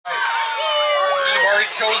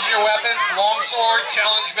chosen your weapons. Longsword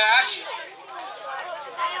challenge match.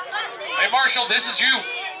 Hey, Marshall, this is you.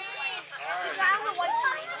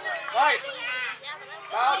 Lights.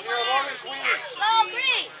 Bounce your Logan Queen. Go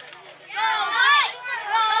green. Go white.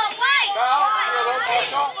 Go white. Bounce your Logan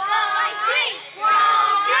Marshall. Go green. Go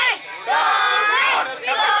green. Go green.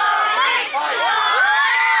 Go white.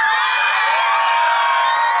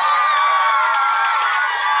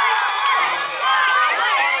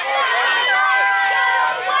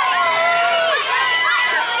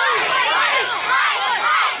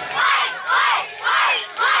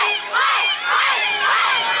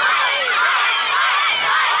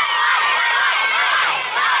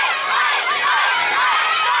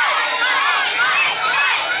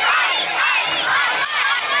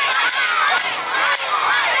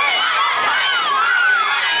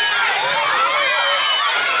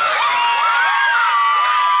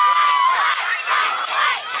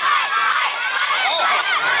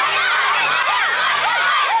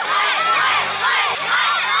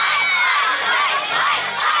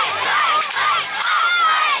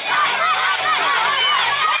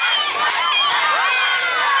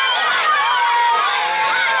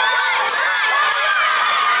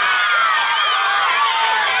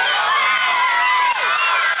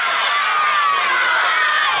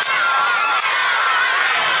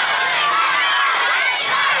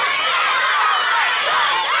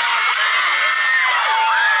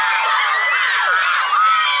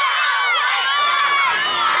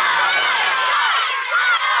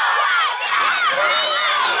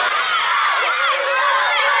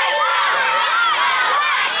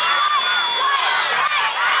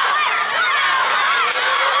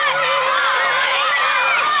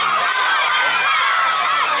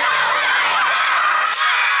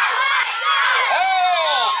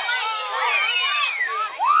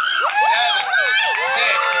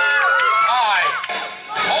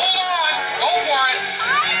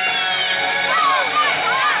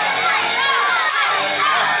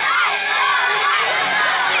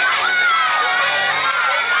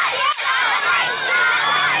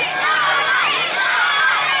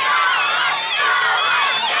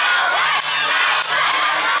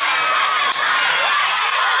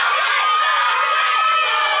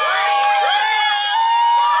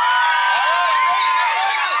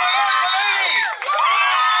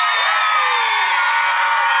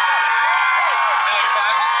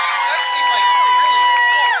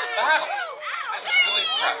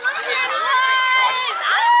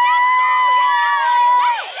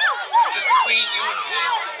 Just between you and me,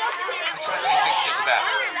 which one do you think did the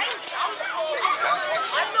best?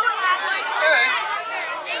 Okay.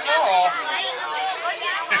 No.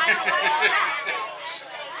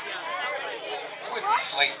 I would be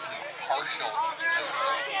slightly partial.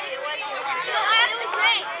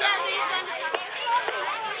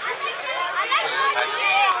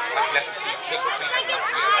 I get to see a kick between them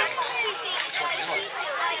and everything. Which one are you doing?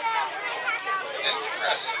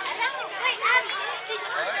 Interesting.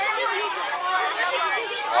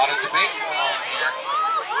 There's a lot of debate going on here.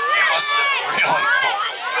 It must have been really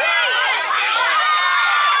close.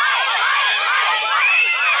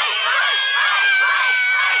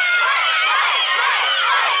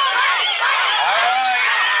 Alright.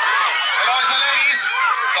 Hello, my ladies.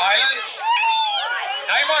 Silence.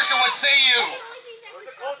 Night Marshal, what say you? It was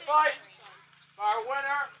a close fight. Our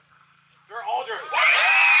winner, Sir Aldrin.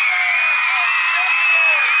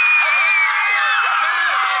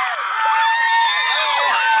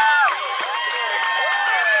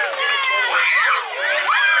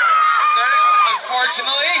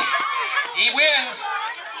 Unfortunately, he wins.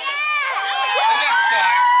 The next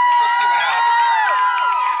time, we'll see what happens.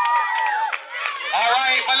 All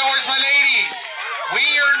right, my lords, my ladies, we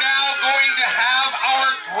are now going to have our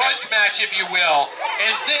grudge match, if you will.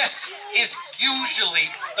 And this is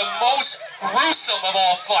usually the most gruesome of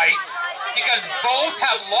all fights because both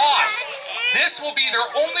have lost. This will be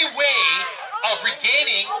their only way of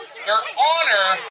regaining their honor